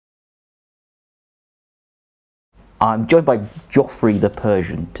I'm joined by Joffrey the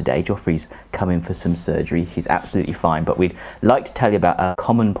Persian today. Joffrey's come in for some surgery. He's absolutely fine, but we'd like to tell you about a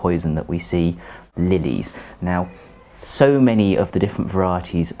common poison that we see, lilies. Now, so many of the different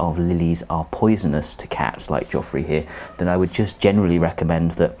varieties of lilies are poisonous to cats, like Joffrey here, that I would just generally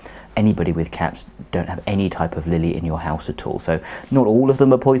recommend that anybody with cats don't have any type of lily in your house at all. So not all of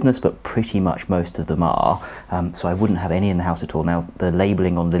them are poisonous, but pretty much most of them are. So I wouldn't have any in the house at all. Now, the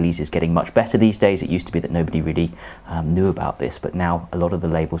labelling on lilies is getting much better these days. It used to be that nobody really knew about this, but now a lot of the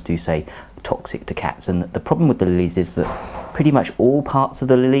labels do say toxic to cats. And the problem with the lilies is that pretty much all parts of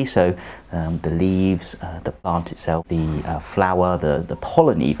the lily, so the leaves, the plant itself, the flower, the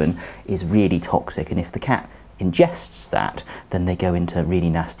pollen even, is really toxic. And if the cat ingests that, then they go into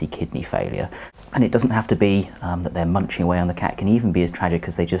really nasty kidney failure. And it doesn't have to be that they're munching away on the cat. It can even be as tragic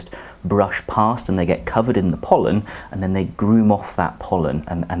as they just brush past and they get covered in the pollen, and then they groom off that pollen,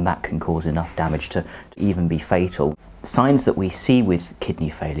 and that can cause enough damage to even be fatal. Signs that we see with kidney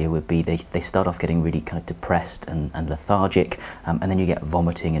failure would be they start off getting really kind of depressed and lethargic, and then you get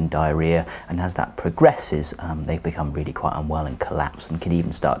vomiting and diarrhea, and as that progresses they become really quite unwell and collapse and can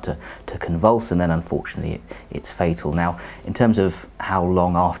even start to convulse, and then unfortunately it's fatal. Now, in terms of how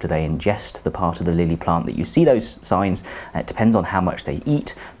long after they ingest the part of the lily plant that you see those signs, it depends on how much they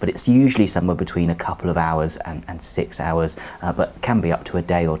eat, but it's usually somewhere between a couple of hours and 6 hours, but can be up to a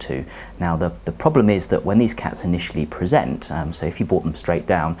day or two. Now, the problem is that when these cats initially present, so if you brought them straight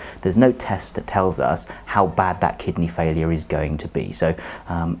down, there's no test that tells us how bad that kidney failure is going to be. So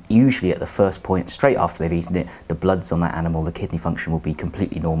usually at the first point, straight after they've eaten it, the bloods on that animal, the kidney function will be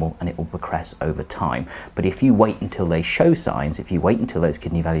completely normal, and it will progress over time. But if you wait until they show signs, if you wait until those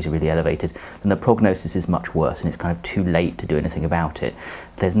kidney values are really elevated, then the prognosis is much worse, and it's kind of too late to do anything about it.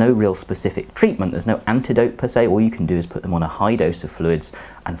 There's no real specific treatment, there's no antidote per se. All you can do is put them on a high dose of fluids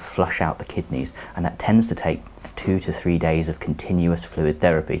and flush out the kidneys, and that tends to take 2 to 3 days of continuous fluid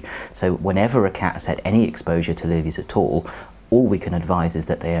therapy. So whenever a cat's had any exposure to lilies at all we can advise is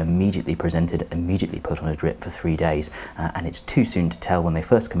that they are immediately presented, immediately put on a drip for 3 days, and it's too soon to tell when they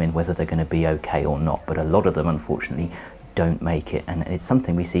first come in whether they're going to be okay or not, but a lot of them unfortunately don't make it, and it's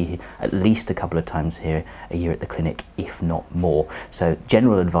something we see at least a couple of times here a year at the clinic, if not more. So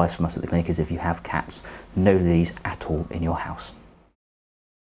general advice from us at the clinic is if you have cats, no lilies at all in your house.